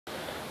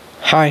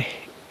Hi,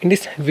 in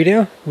this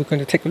video we're going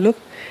to take a look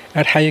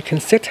at how you can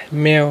set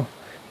mail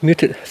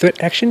muted thread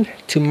action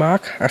to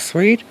mark as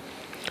read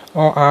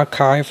or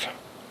archive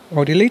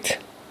or delete.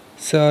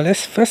 So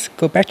let's first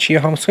go back to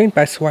your home screen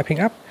by swiping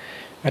up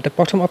at the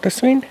bottom of the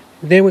screen.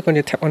 Then we're going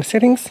to tap on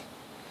settings.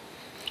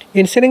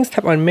 In settings,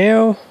 tap on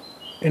mail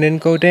and then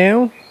go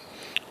down,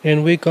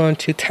 and we're going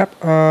to tap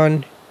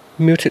on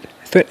muted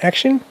thread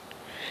action.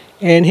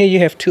 And here you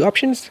have two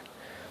options.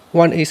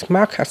 One is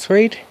mark as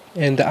read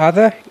and the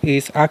other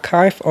is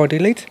archive or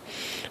delete.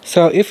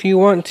 So if you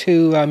want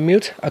to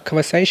mute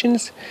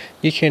conversations,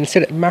 you can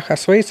set it mark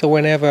as read, so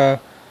whenever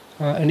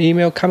an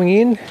email coming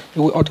in, it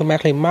will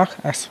automatically mark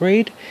as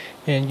read,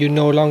 and you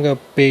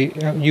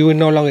will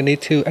no longer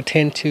need to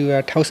attend to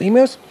those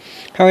emails.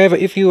 However,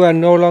 if you are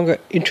no longer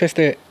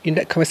interested in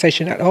that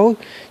conversation at all,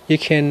 you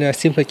can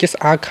simply just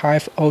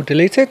archive or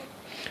delete it.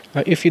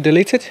 If you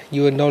delete it,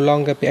 you will no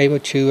longer be able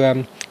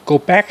to go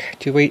back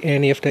to read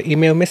any of the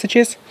email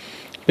messages.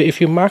 But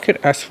if you mark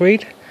it as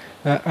read,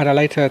 at a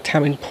later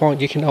time and point,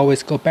 you can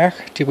always go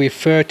back to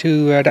refer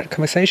to that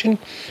conversation,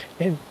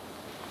 and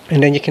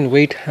then you can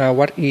read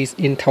what is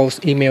in those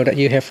email that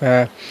you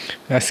have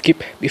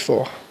skipped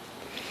before.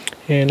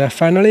 And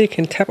finally, you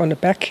can tap on the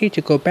back key to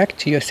go back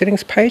to your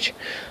settings page,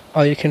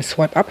 or you can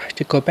swipe up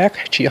to go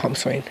back to your home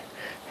screen.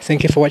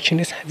 Thank you for watching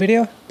this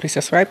video. Please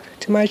subscribe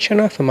to my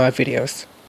channel for more videos.